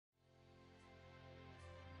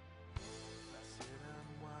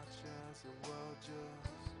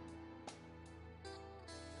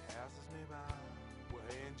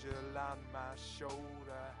angel on my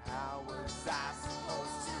shoulder, how was I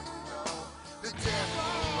supposed to know? The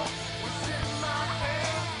devil was in my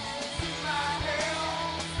head,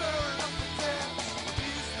 stirring up the depths.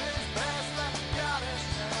 These things past like I got it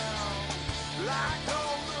now. Like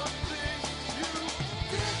all the things you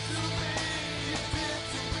did to me, you did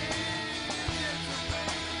to me, you did to me.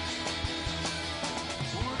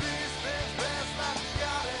 Well, these things past like I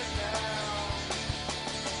got it now.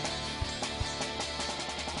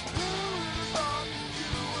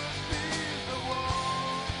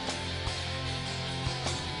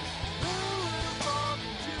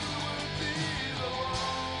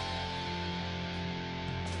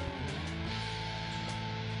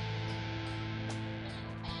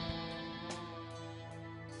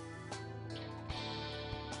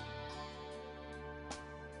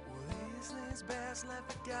 Best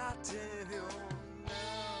left forgotten now.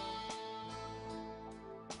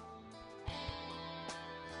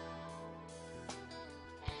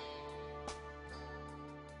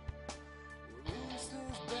 Well, these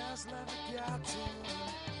things best left forgotten.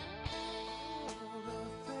 All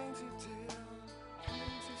the things you tell,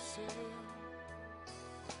 things you say.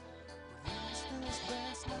 Well, these things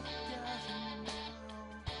best left forgotten now.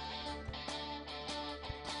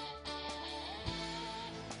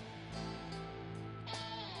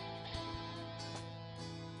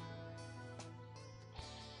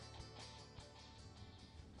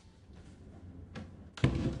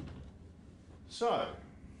 So,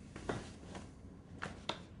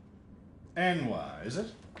 Anwar, is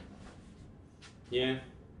it? Yeah.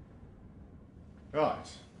 Right.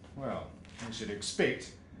 Well, as you'd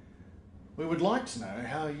expect, we would like to know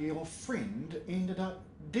how your friend ended up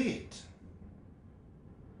dead.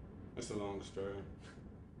 That's a long story.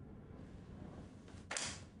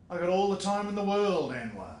 I got all the time in the world,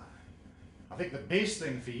 Anwar. I think the best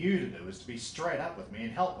thing for you to do is to be straight up with me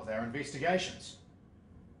and help with our investigations.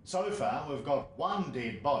 So far, we've got 1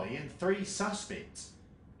 dead body and 3 suspects.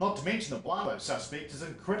 Not to mention the Blamo suspect is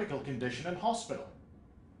in critical condition in hospital.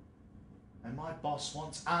 And my boss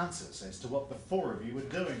wants answers as to what the 4 of you were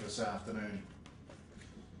doing this afternoon.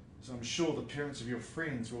 So I'm sure the parents of your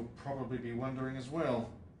friends will probably be wondering as well.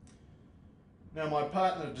 Now, my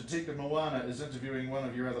partner, Detective Moana, is interviewing one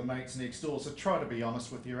of your other mates next door, so try to be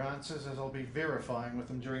honest with your answers, as I'll be verifying with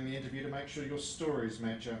them during the interview to make sure your stories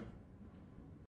match up.